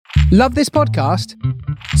Love this podcast?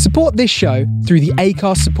 Support this show through the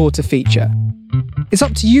Acast supporter feature. It's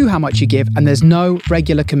up to you how much you give, and there's no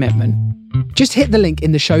regular commitment. Just hit the link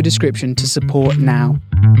in the show description to support now.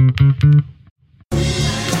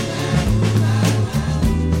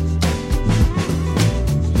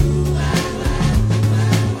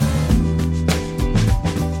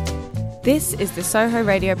 This is the Soho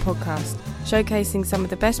Radio Podcast, showcasing some of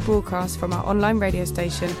the best broadcasts from our online radio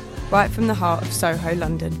station, right from the heart of Soho,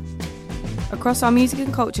 London. Across our music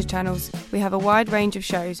and culture channels, we have a wide range of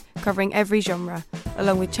shows covering every genre,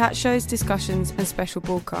 along with chat shows, discussions and special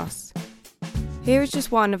broadcasts. Here is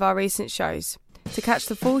just one of our recent shows. To catch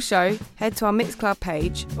the full show, head to our Mixcloud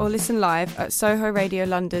page or listen live at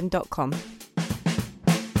sohoradiolondon.com.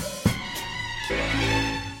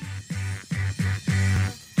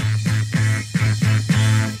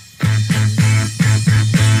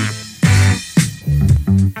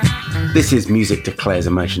 This is Music Declares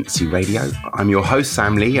Emergency Radio. I'm your host,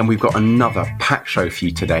 Sam Lee, and we've got another packed show for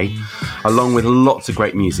you today. Along with lots of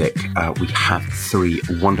great music, we have three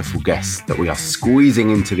wonderful guests that we are squeezing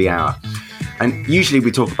into the hour. And usually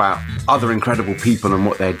we talk about other incredible people and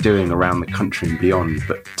what they're doing around the country and beyond.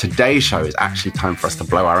 But today's show is actually time for us to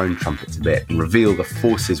blow our own trumpets a bit and reveal the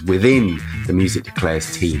forces within the Music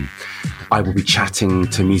Declares team. I will be chatting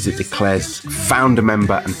to Music Declares founder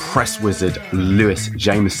member and press wizard Lewis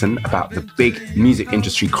Jameson about the big music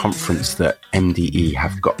industry conference that MDE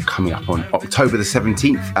have got coming up on October the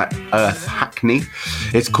 17th at Earth Hackney.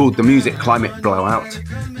 It's called the Music Climate Blowout.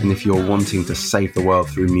 And if you're wanting to save the world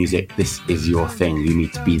through music, this is your thing. You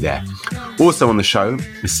need to be there. Also on the show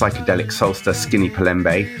is psychedelic soulster Skinny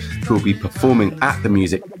Pulembe, who will be performing at the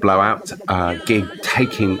Music Blowout gig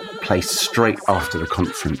taking place straight after the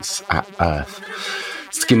conference at Earth.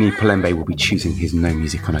 Skinny Pulembe will be choosing his No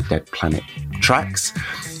Music on a Dead Planet tracks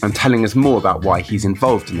and telling us more about why he's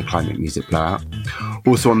involved in the Climate Music Blowout.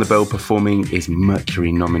 Also on the bill performing is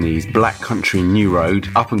Mercury nominees Black Country New Road,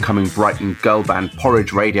 up-and-coming Brighton girl band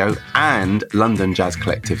Porridge Radio, and London jazz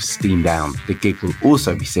collective Steam Down. The gig will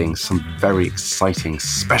also be seeing some very exciting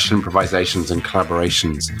special improvisations and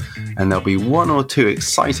collaborations, and there'll be one or two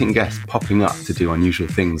exciting guests popping up to do unusual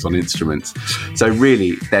things on instruments. So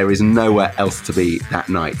really, there is nowhere else to be that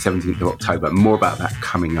night, 17th of October. More about that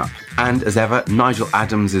coming up. And as ever, Nigel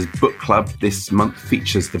Adams' book club this month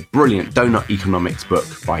features the brilliant Donut Economics book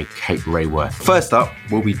by Kate Rayworth. First up,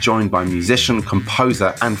 we'll be joined by musician,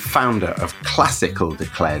 composer and founder of Classical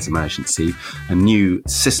Declares Emergency, a new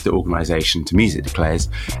sister organisation to Music Declares,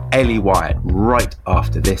 Ellie Wyatt, right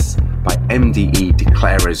after this by MDE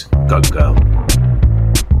Declarers Go Girl.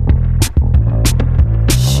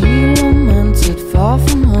 She lamented far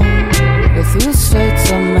from home, through the states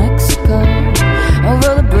of Mexico,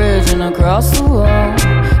 over the bridge and across the wall,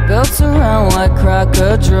 built around white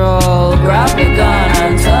cracker draw. Grab your gun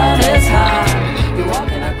and turn his hat. You're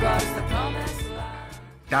walking across the promised land.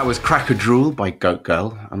 That was Cracker Drool by Goat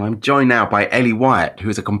Girl, and I'm joined now by Ellie Wyatt, who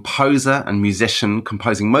is a composer and musician,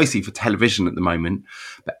 composing mostly for television at the moment,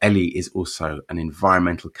 but Ellie is also an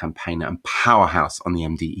environmental campaigner and powerhouse on the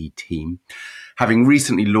MDE team. Having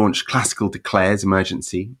recently launched Classical Declares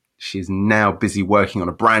Emergency, she is now busy working on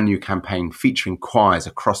a brand new campaign featuring choirs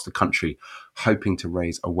across the country, hoping to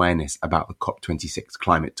raise awareness about the COP26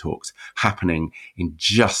 climate talks happening in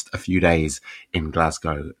just a few days in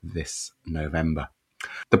Glasgow this November.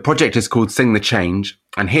 The project is called Sing the Change,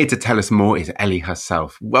 and here to tell us more is Ellie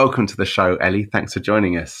herself. Welcome to the show, Ellie. Thanks for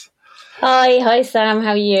joining us. Hi Sam,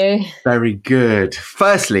 how are you? Very good.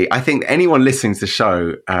 Firstly, I think anyone listening to the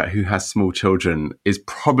show who has small children is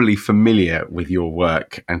probably familiar with your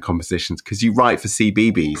work and compositions because you write for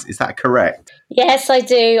CBeebies. Is that correct? Yes, I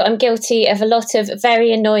do. I'm guilty of a lot of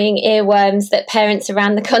very annoying earworms that parents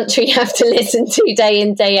around the country have to listen to day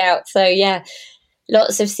in, day out. So yeah,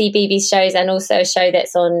 lots of CBeebies shows and also a show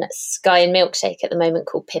that's on Sky and Milkshake at the moment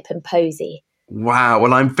called Pip and Posy. Wow.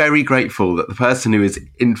 Well, I'm very grateful that the person who is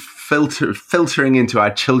filtering into our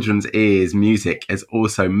children's ears music is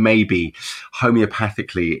also maybe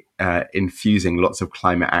homeopathically infusing lots of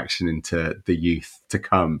climate action into the youth to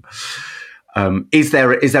come. Is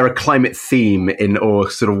there a climate theme in or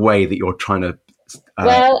sort of way that you're trying to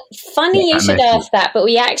well, funny you should ask that, but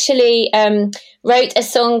we actually wrote a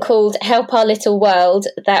song called Help Our Little World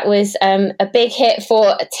that was a big hit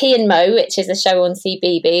for T and Mo, which is a show on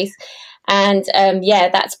CBeebies. And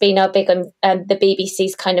that's been our big the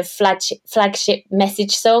BBC's kind of flagship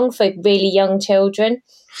message song for really young children.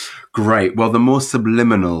 Great. Well, the more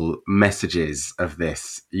subliminal messages of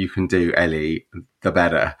this you can do, Ellie, the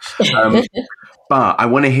better. But I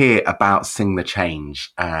want to hear about Sing the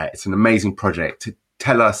Change. It's an amazing project.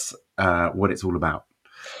 Tell us what it's all about.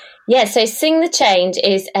 Yeah, so Sing the Change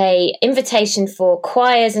is a invitation for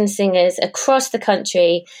choirs and singers across the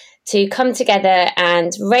country to come together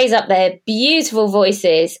and raise up their beautiful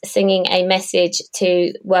voices, singing a message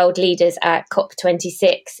to world leaders at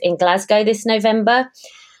COP26 in Glasgow this November.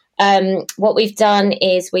 What we've done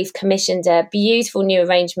is we've commissioned a beautiful new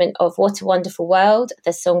arrangement of What a Wonderful World,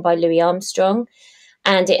 the song by Louis Armstrong.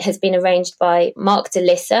 And it has been arranged by Mark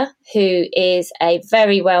DeLissa, who is a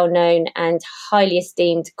very well-known and highly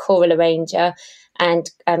esteemed choral arranger and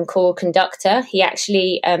choral conductor. He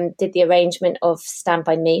actually did the arrangement of Stand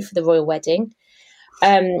By Me for the Royal Wedding.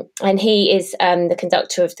 And he is the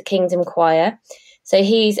conductor of the Kingdom Choir. So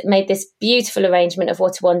he's made this beautiful arrangement of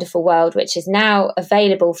What a Wonderful World, which is now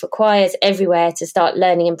available for choirs everywhere to start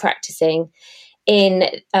learning and practicing, in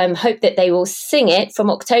hope that they will sing it from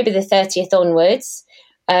October the 30th onwards,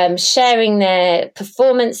 sharing their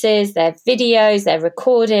performances, their videos, their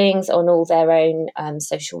recordings on all their own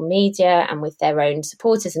social media and with their own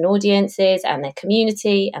supporters and audiences and their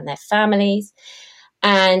community and their families.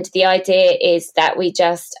 And the idea is that we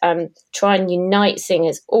just try and unite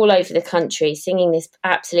singers all over the country singing this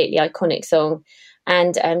absolutely iconic song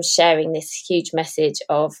and sharing this huge message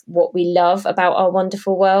of what we love about our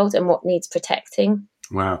wonderful world and what needs protecting.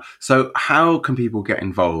 Wow. So how can people get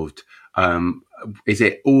involved? Is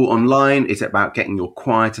it all online? Is it about getting your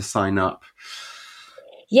choir to sign up?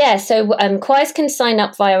 Yeah, so choirs can sign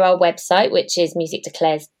up via our website, which is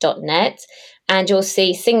musicdeclares.net. And you'll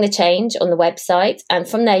see Sing the Change on the website. And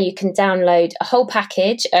from there, you can download a whole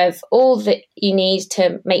package of all that you need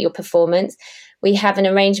to make your performance. We have an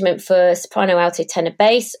arrangement for soprano, alto, tenor,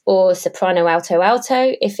 bass, or soprano, alto,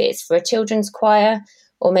 alto, if it's for a children's choir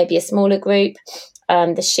or maybe a smaller group.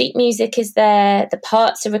 The sheet music is there. The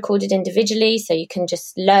parts are recorded individually, so you can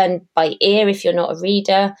just learn by ear if you're not a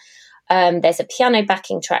reader. There's a piano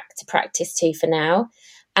backing track to practice to for now.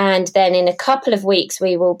 And then in a couple of weeks,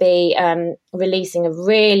 we will be releasing a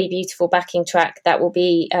really beautiful backing track that will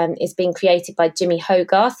be is being created by Jimmy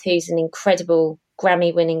Hogarth, who's an incredible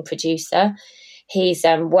Grammy-winning producer. He's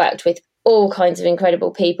worked with all kinds of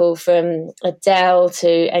incredible people, from Adele to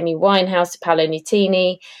Amy Winehouse to Paolo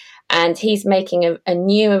Nutini. And he's making a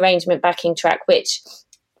new arrangement backing track, which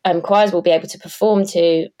choirs will be able to perform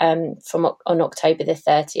to on October the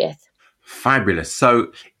 30th. Fabulous.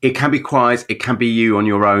 So it can be choirs, it can be you on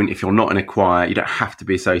your own. If you're not in a choir, you don't have to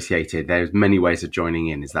be associated. There's many ways of joining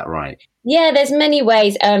in. Is that right? Yeah, there's many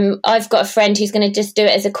ways. I've got a friend who's going to just do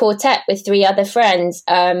it as a quartet with 3 other friends.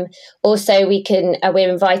 Also, we're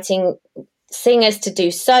inviting singers to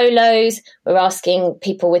do solos. We're asking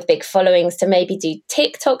people with big followings to maybe do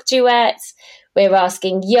TikTok duets. We're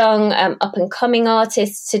asking young up-and-coming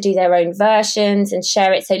artists to do their own versions and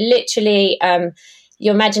share it. So literally,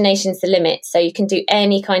 your imagination's the limit. So you can do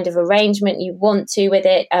any kind of arrangement you want to with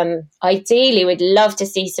it. Ideally, we'd love to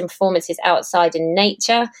see some performances outside in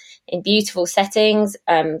nature, in beautiful settings.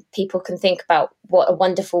 People can think about what a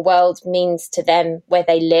wonderful world means to them where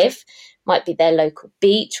they live. Might be their local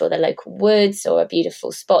beach or their local woods or a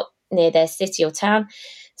beautiful spot near their city or town.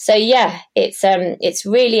 So yeah, it's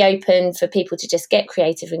really open for people to just get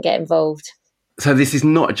creative and get involved. So this is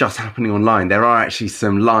not just happening online. There are actually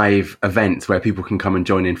some live events where people can come and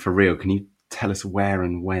join in for real. Can you tell us where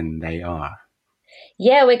and when they are?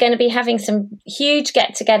 Yeah, we're going to be having some huge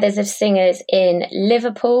get-togethers of singers in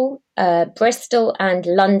Liverpool, Bristol and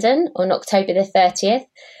London on October the 30th.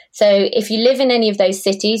 So if you live in any of those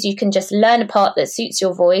cities, you can just learn a part that suits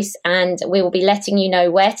your voice, and we will be letting you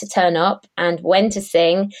know where to turn up and when to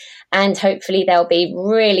sing. And hopefully there'll be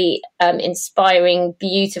really inspiring,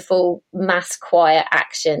 beautiful mass choir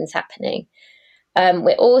actions happening.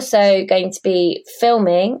 We're also going to be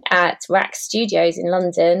filming at Rack Studios in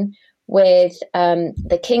London with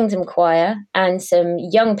the Kingdom Choir and some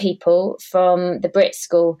young people from the Brit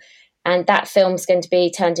School. And that film's going to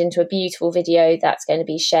be turned into a beautiful video that's going to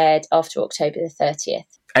be shared after October the 30th.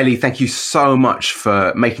 Ellie, thank you so much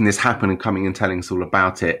for making this happen and coming and telling us all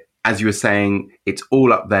about it. As you were saying, it's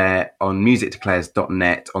all up there on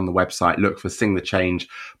musicdeclares.net on the website. Look for Sing the Change.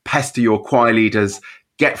 Pester your choir leaders.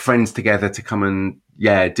 Get friends together to come and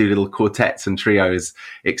do little quartets and trios,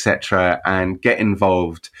 etc., and get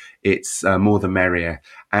involved. It's more the merrier.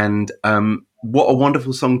 And what a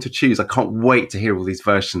wonderful song to choose. I can't wait to hear all these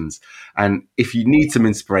versions. And if you need some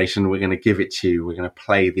inspiration, we're going to give it to you. We're going to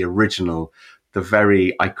play the original, the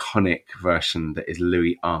very iconic version that is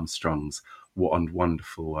Louis Armstrong's What a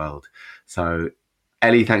Wonderful World. So,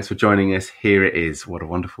 Ellie, thanks for joining us. Here it is, What a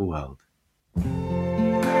Wonderful World.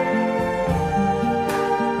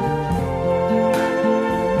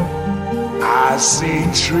 I see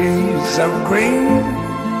trees of green,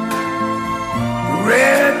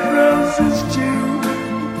 red roses roses too,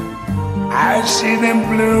 I see them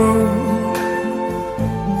bloom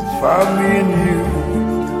for me and you.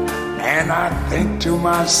 And I think to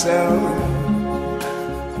myself,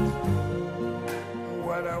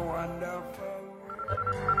 what a wonderful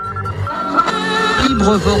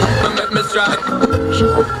world.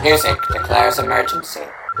 Music declares emergency.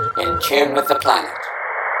 In tune with the planet.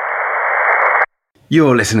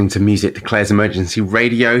 You're listening to Music Declares Emergency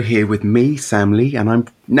Radio here with me, Sam Lee, and I'm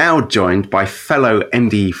now joined by fellow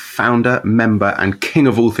MDE founder, member, and king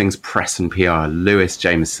of all things press and PR, Lewis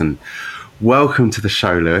Jameson. Welcome to the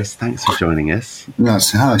show, Lewis. Thanks for joining us.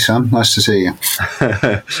 Hi, Sam. Nice to see you.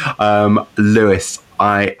 Lewis,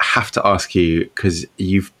 I have to ask you, because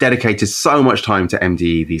you've dedicated so much time to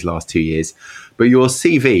MDE these last 2 years, but your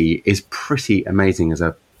CV is pretty amazing as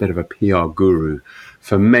a bit of a PR guru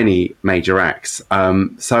for many major acts.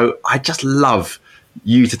 So I'd just love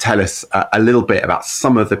you to tell us a little bit about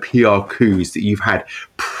some of the PR coups that you've had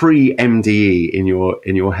pre-MDE in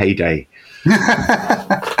your heyday.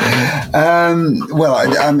 Well,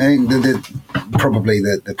 I mean, probably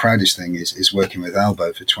the proudest thing is working with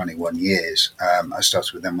Elbow for 21 years. I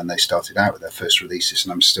started with them when they started out with their first releases,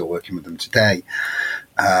 and I'm still working with them today.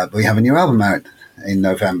 But we have a new album out in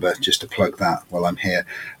November, just to plug that while I'm here.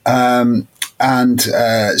 And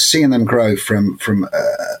seeing them grow from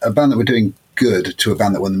a band that were doing good to a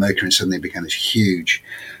band that won the Mercury and suddenly became this huge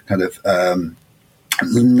kind of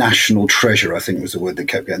national treasure, I think was the word that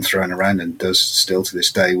kept getting thrown around and does still to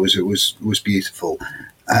this day, was beautiful.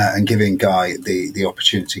 And giving Guy the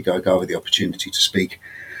opportunity, Guy Garvey, the opportunity to speak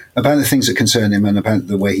about the things that concern him and about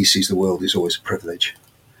the way he sees the world is always a privilege.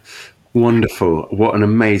 Wonderful. What an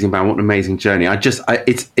amazing band. What an amazing journey.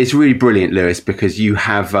 It's really brilliant, Lewis, because you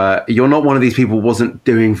have, you're not one of these people who wasn't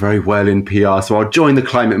doing very well in PR. So I'll join the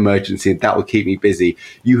climate emergency and that will keep me busy.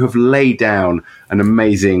 You have laid down an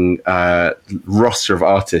amazing roster of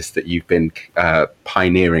artists that you've been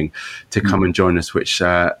pioneering to come and join us, which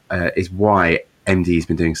is why MD has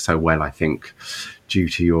been doing so well, I think, due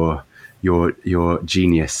to your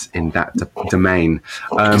genius in that domain.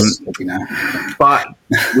 But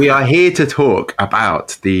we are here to talk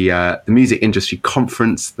about the music industry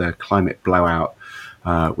conference, the Climate Blowout,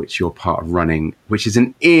 which you're part of running, which is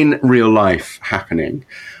in real life happening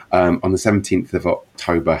on the 17th of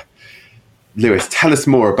October. Lewis, tell us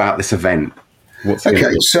more about this event.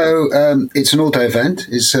 Okay, so it's an all-day event.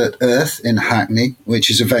 It's at Earth in Hackney, which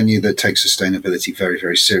is a venue that takes sustainability very,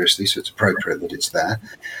 very seriously, so it's appropriate that it's there.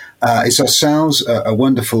 It's ourselves, a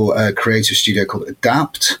wonderful creative studio called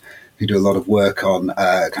Adapt, who do a lot of work on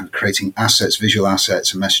kind of creating assets, visual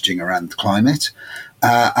assets and messaging around climate,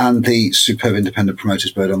 and the superb independent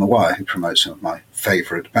promoters Bird on the Wire, who promote some of my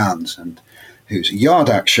favourite bands and whose Yard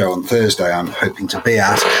Act show on Thursday I'm hoping to be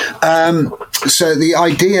at. So the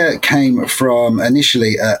idea came from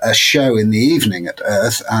initially a show in the evening at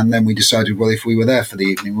Earth, and then we decided, well, if we were there for the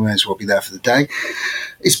evening, we may as well be there for the day.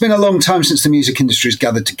 It's been a long time since the music industry has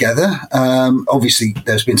gathered together. Obviously,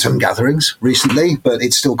 there's been some gatherings recently, but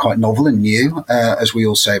it's still quite novel and new, as we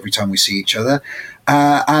all say every time we see each other.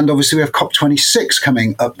 And obviously we have COP26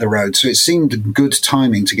 coming up the road. So it seemed good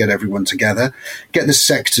timing to get everyone together, get the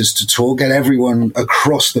sectors to talk, get everyone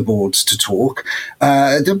across the boards to talk,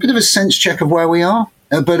 a bit of a sense check of where we are,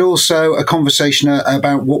 but also a conversation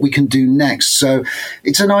about what we can do next. So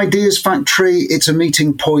it's an ideas factory, it's a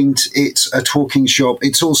meeting point, it's a talking shop,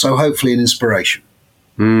 it's also hopefully an inspiration.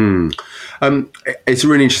 It's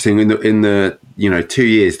really interesting in the 2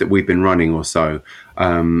 years that we've been running or so.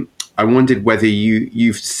 I wondered whether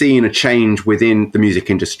you've seen a change within the music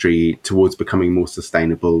industry towards becoming more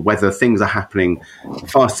sustainable, whether things are happening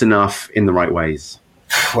fast enough in the right ways.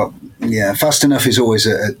 Well, yeah, fast enough is always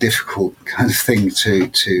a difficult kind of thing to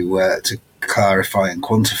clarify and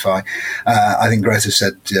quantify. I think Greta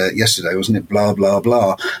said yesterday, wasn't it? Blah, blah,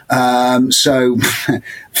 blah. So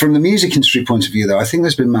from the music industry point of view, though, I think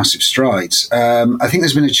there's been massive strides. I think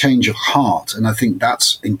there's been a change of heart, and I think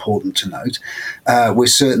that's important to note. We're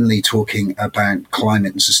certainly talking about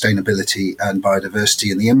climate and sustainability and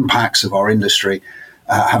biodiversity and the impacts of our industry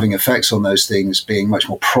having effects on those things being much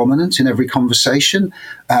more prominent in every conversation.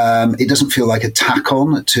 It doesn't feel like a tack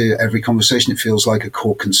on to every conversation. It feels like a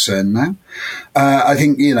core concern now. I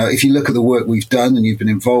think, if you look at the work we've done and you've been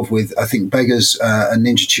involved with, I think Beggars and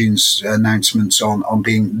Ninja Tunes announcements on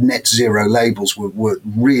being net zero labels were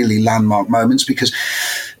really landmark moments, because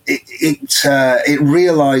it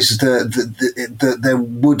realised that there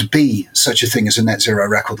would be such a thing as a net zero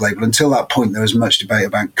record label. Until that point, there was much debate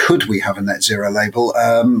about could we have a net zero label.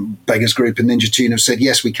 Beggars Group and Ninja Tune have said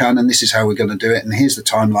yes, we can, and this is how we're going to do it, and here's the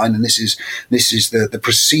timeline, and this is the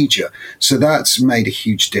procedure. So that's made a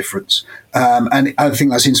huge difference. And I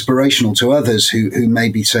think that's inspirational to others who may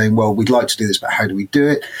be saying, well, we'd like to do this, but how do we do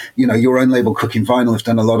it? You know, your own label, Cooking Vinyl, have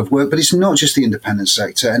done a lot of work, but it's not just the independent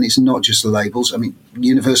sector, and it's not just the labels. I mean,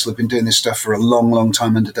 Universal have been doing this stuff for a long, long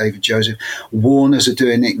time under David Joseph. Warners are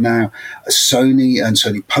doing it now. Sony and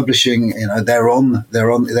Sony Publishing, you know, they're in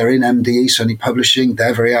MDE, Sony Publishing,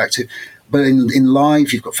 they're very active. But in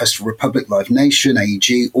live, you've got Festival Republic, Live Nation,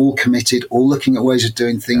 AEG, all committed, all looking at ways of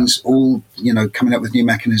doing things, all, you know, coming up with new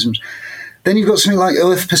mechanisms. Then you've got something like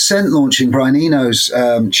Earth% launching, Brian Eno's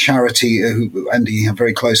charity, who MDE have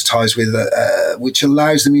very close ties with, which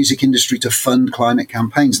allows the music industry to fund climate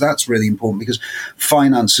campaigns. That's really important because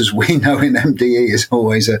finance, as we know in MDE, is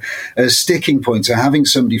always a sticking point. So having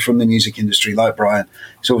somebody from the music industry like Brian,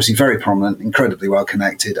 who's obviously very prominent, incredibly well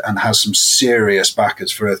connected, and has some serious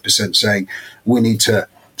backers for Earth% saying we need to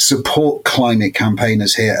support climate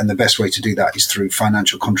campaigners here, and the best way to do that is through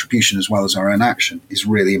financial contribution as well as our own action, is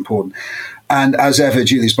really important. And as ever,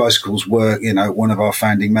 Julie's Bicycles were, you know, one of our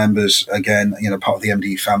founding members, again, you know, part of the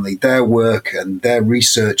MDE family. Their work and their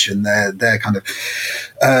research and their kind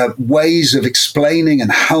of ways of explaining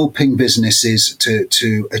and helping businesses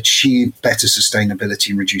to achieve better sustainability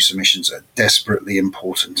and reduce emissions are desperately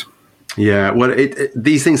important. Yeah, well,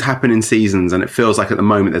 these things happen in seasons, and it feels like at the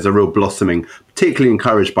moment there's a real blossoming, particularly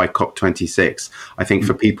encouraged by COP26, I think,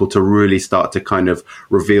 for people to really start to kind of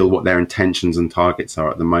reveal what their intentions and targets are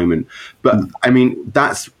at the moment. But I mean,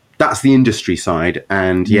 that's the industry side.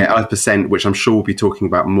 And yeah, Earth%, which I'm sure we'll be talking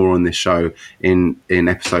about more on this show in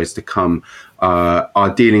episodes to come,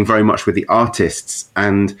 are dealing very much with the artists.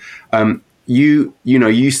 And you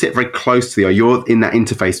sit very closely, or you're in that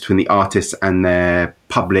interface between the artists and their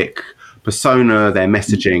public persona, their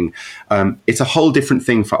messaging. It's a whole different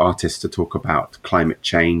thing for artists to talk about climate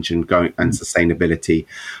change and sustainability.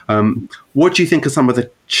 What do you think are some of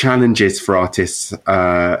the challenges for artists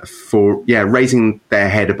for raising their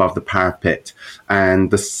head above the parapet,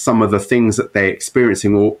 and some of the things that they're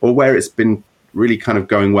experiencing, or where it's been really kind of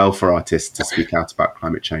going well for artists to speak out about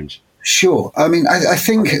climate change? Sure. I mean, I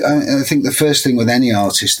think the first thing with any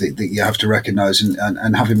artist that you have to recognise,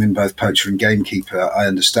 and having been both poacher and gamekeeper, I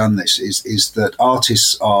understand this, is that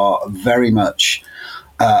artists are very much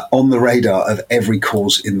on the radar of every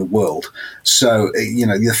cause in the world. So, you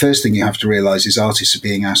know, the first thing you have to realise is artists are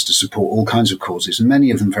being asked to support all kinds of causes, and many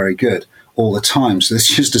of them very good, all the time. So it's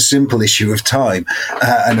just a simple issue of time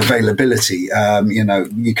and availability. You know,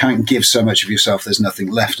 you can't give so much of yourself, there's nothing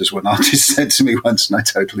left, as one artist said to me once, and I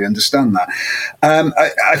totally understand that.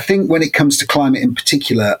 I think when it comes to climate in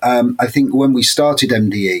particular, I think when we started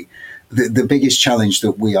MDE, the biggest challenge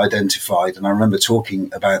that we identified, and I remember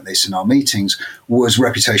talking about this in our meetings, was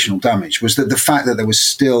reputational damage, was that the fact that there was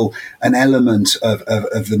still an element of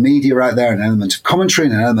the media out there, an element of commentary,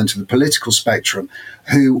 and an element of the political spectrum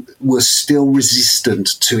who was still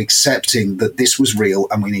resistant to accepting that this was real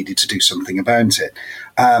and we needed to do something about it.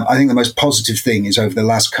 I think the most positive thing is over the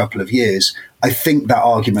last couple of years, I think that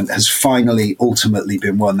argument has finally ultimately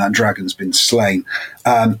been won. That dragon's been slain.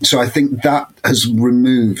 So I think that has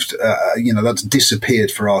removed, that's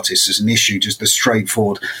disappeared for artists as an issue, just the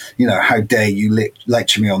straightforward, how dare you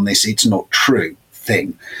lecture me on this? It's not true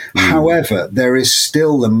thing. However, there is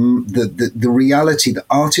still the reality that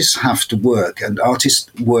artists have to work, and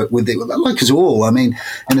artists work with it, like us all. I mean,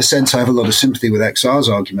 in a sense, I have a lot of sympathy with XR's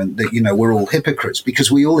argument that, we're all hypocrites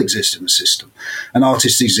because we all exist in a system, and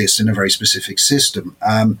artists exist in a very specific system.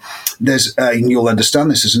 There's, and you'll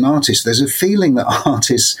understand this as an artist, there's a feeling that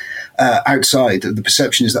artists outside, the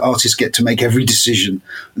perception is that artists get to make every decision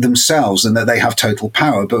themselves and that they have total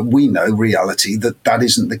power. But we know reality that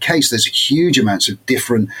isn't the case. There's huge amounts of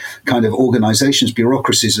different kind of organizations,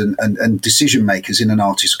 bureaucracies and decision makers in an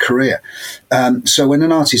artist's career. So when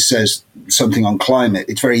an artist says something on climate,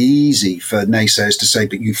 it's very easy for naysayers to say,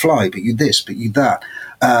 but you fly, but you this, but you that,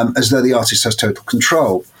 as though the artist has total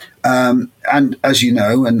control. And as you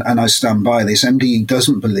know, and I stand by this, MDE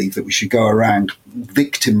doesn't believe that we should go around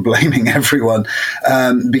victim blaming everyone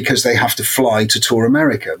because they have to fly to tour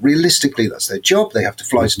America. Realistically, that's their job. They have to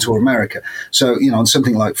fly to tour America. So, on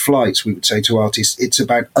something like flights, we would say to artists, it's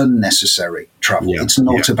about unnecessary travel. Yeah. It's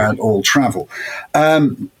not about all travel.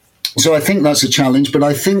 So I think that's a challenge, but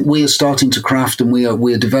I think we are starting to craft and we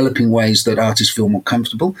are developing ways that artists feel more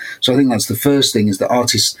comfortable. So I think that's the first thing, is that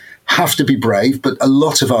artists have to be brave, but a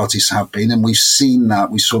lot of artists have been, and we've seen that.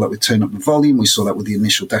 We saw that with Turn Up the Volume. We saw that with the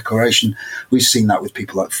Initial Declaration. We've seen that with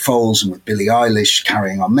people like Foals and with Billie Eilish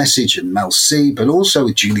carrying our message, and Mel C, but also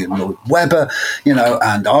with Julian Lloyd Webber,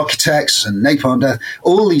 and Architects and Napalm Death,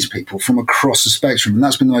 all these people from across the spectrum. And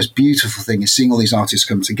that's been the most beautiful thing, is seeing all these artists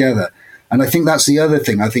come together. And I think that's the other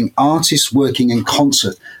thing. I think artists working in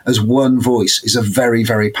concert as one voice is a very,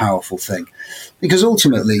 very powerful thing. Because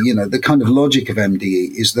ultimately, the kind of logic of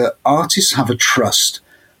MDE is that artists have a trust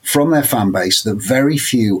from their fan base that very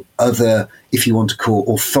few other, if you want to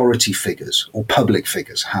call, authority figures or public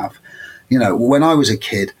figures have. When I was a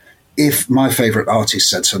kid, if my favourite artist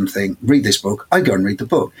said something, read this book, I'd go and read the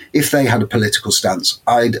book. If they had a political stance,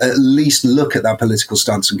 I'd at least look at that political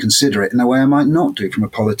stance and consider it in a way I might not do from a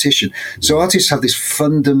politician. So artists have this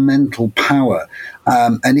fundamental power.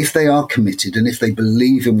 And if they are committed, and if they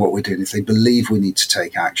believe in what we're doing, if they believe we need to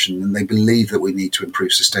take action, and they believe that we need to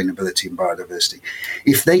improve sustainability and biodiversity,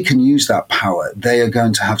 if they can use that power, they are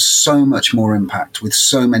going to have so much more impact with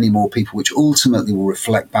so many more people, which ultimately will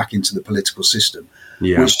reflect back into the political system.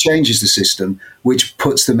 Yeah. Which changes the system, which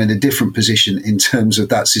puts them in a different position in terms of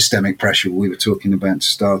that systemic pressure we were talking about to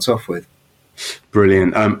start off with.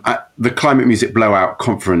 Brilliant. The Climate Music Blowout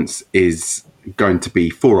Conference is going to be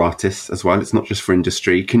for artists as well. It's not just for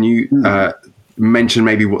industry. Can you mention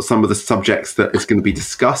maybe what some of the subjects that is going to be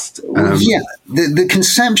discussed? The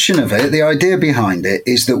conception of it, the idea behind it,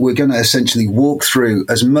 is that we're going to essentially walk through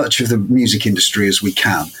as much of the music industry as we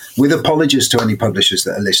can. With apologies to any publishers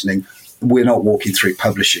that are listening, we're not walking through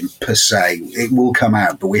publishing per se. It will come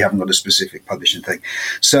out, but we haven't got a specific publishing thing.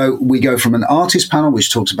 So we go from an artist panel,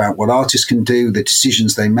 which talks about what artists can do, the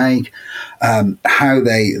decisions they make, how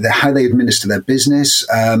they administer their business.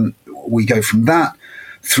 We go from that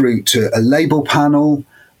through to a label panel.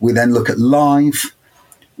 We then look at live.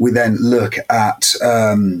 We then look at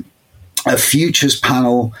a futures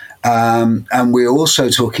panel. And we're also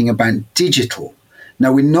talking about digital.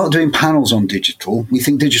 Now, we're not doing panels on digital. We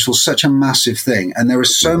think digital is such a massive thing, and there are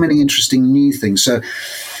so many interesting new things. So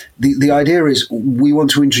the idea is we want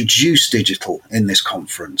to introduce digital in this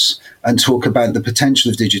conference and talk about the potential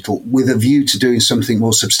of digital with a view to doing something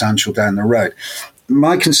more substantial down the road.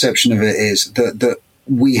 My conception of it is that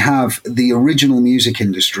we have the original music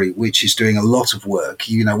industry, which is doing a lot of work.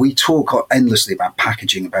 We talk endlessly about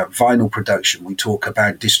packaging, about vinyl production. We talk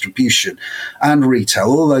about distribution and retail,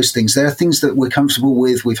 all those things. There are things that we're comfortable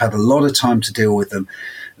with. We've had a lot of time to deal with them.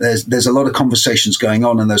 There's a lot of conversations going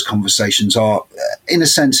on, and those conversations are, in a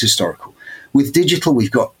sense, historical. With digital,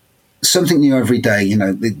 we've got something new every day.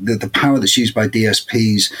 The power that's used by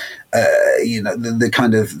DSPs, the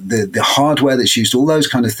kind of the hardware that's used, all those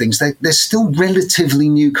kind of things. They're still relatively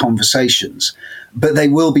new conversations, but they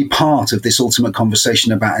will be part of this ultimate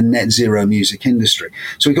conversation about a net zero music industry.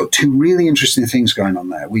 So we've got two really interesting things going on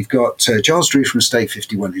there. We've got Giles Drew from Estate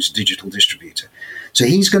 51, who's a digital distributor. So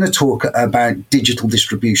he's going to talk about digital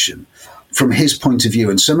distribution from his point of view,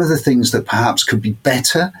 and some of the things that perhaps could be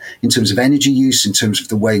better in terms of energy use, in terms of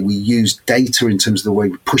the way we use data, in terms of the way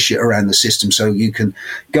we push it around the system, so you can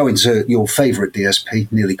go into your favorite DSP,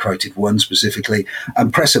 nearly quoted one specifically,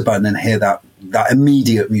 and press a button and hear that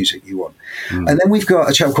immediate music you want. And then we've got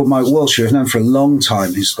a chap called Mike Walsh, who I've known for a long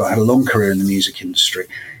time, who's had a long career in the music industry.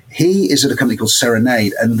 He is at a company called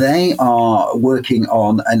Serenade, and they are working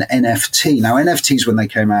on an NFT. Now, NFTs, when they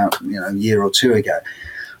came out, a year or two ago,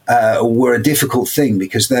 were a difficult thing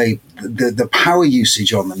because the power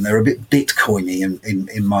usage on them, they're a bit Bitcoiny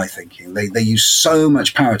in my thinking. They use so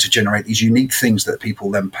much power to generate these unique things that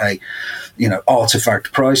people then pay,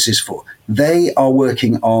 artifact prices for. They are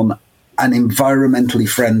working on an environmentally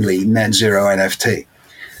friendly net zero NFT.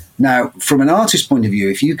 Now, from an artist's point of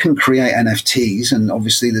view, if you can create NFTs, and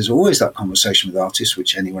obviously there's always that conversation with artists,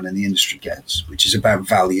 which anyone in the industry gets, which is about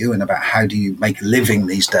value and about how do you make a living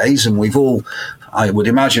these days. And we've all, I would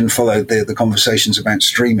imagine, followed the conversations about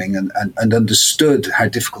streaming and understood how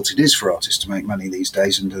difficult it is for artists to make money these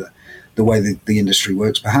days and the way the industry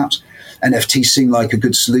works, perhaps. NFTs seem like a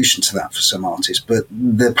good solution to that for some artists, but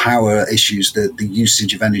the power issues, the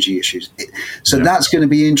usage of energy issues. That's going to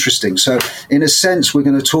be interesting. So in a sense, we're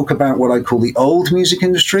going to talk about what I call the old music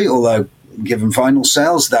industry, although given vinyl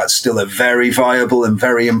sales, that's still a very viable and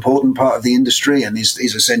very important part of the industry and is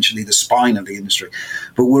essentially the spine of the industry.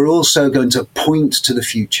 But we're also going to point to the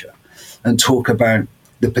future and talk about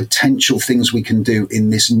the potential things we can do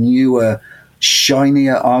in this newer,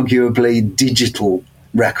 shinier, arguably digital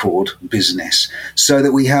record business, so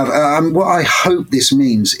that we have what I hope this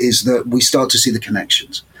means is that we start to see the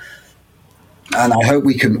connections. And I hope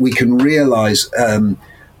we can realise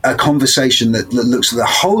a conversation that looks at the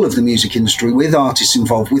whole of the music industry, with artists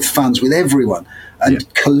involved, with fans, with everyone,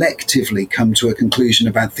 and collectively come to a conclusion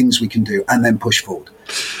about things we can do and then push forward.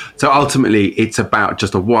 So ultimately, it's about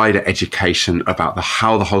just a wider education about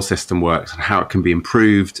how the whole system works and how it can be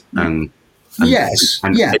improved. And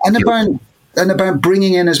about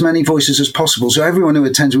bringing in as many voices as possible. So everyone who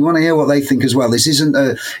attends, we want to hear what they think as well. This isn't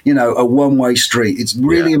a one-way street. It's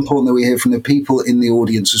really important that we hear from the people in the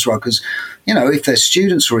audience as well, because, if they're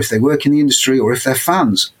students or if they work in the industry or if they're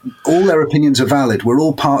fans, all their opinions are valid. We're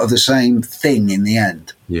all part of the same thing in the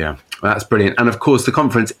end. Yeah, well, that's brilliant. And of course, the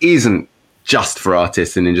conference isn't just for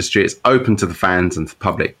artists in industry. It's open to the fans and the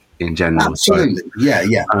public in general. Absolutely.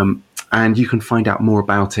 So, and you can find out more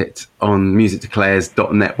about it on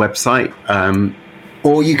musicdeclares.net website.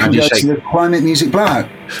 Or you can go to the Climate Music Blowout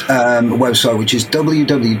website, which is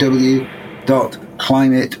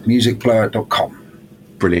www.climatemusicblowout.com.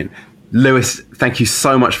 Brilliant. Lewis, thank you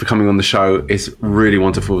so much for coming on the show. It's really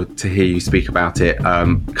wonderful to hear you speak about it.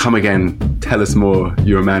 Come again, tell us more.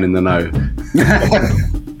 You're a man in the know.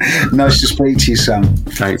 Nice to speak to you, Sam.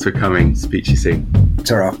 Thanks for coming. Speak to you soon.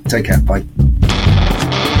 Ta-ra. Take care. Bye.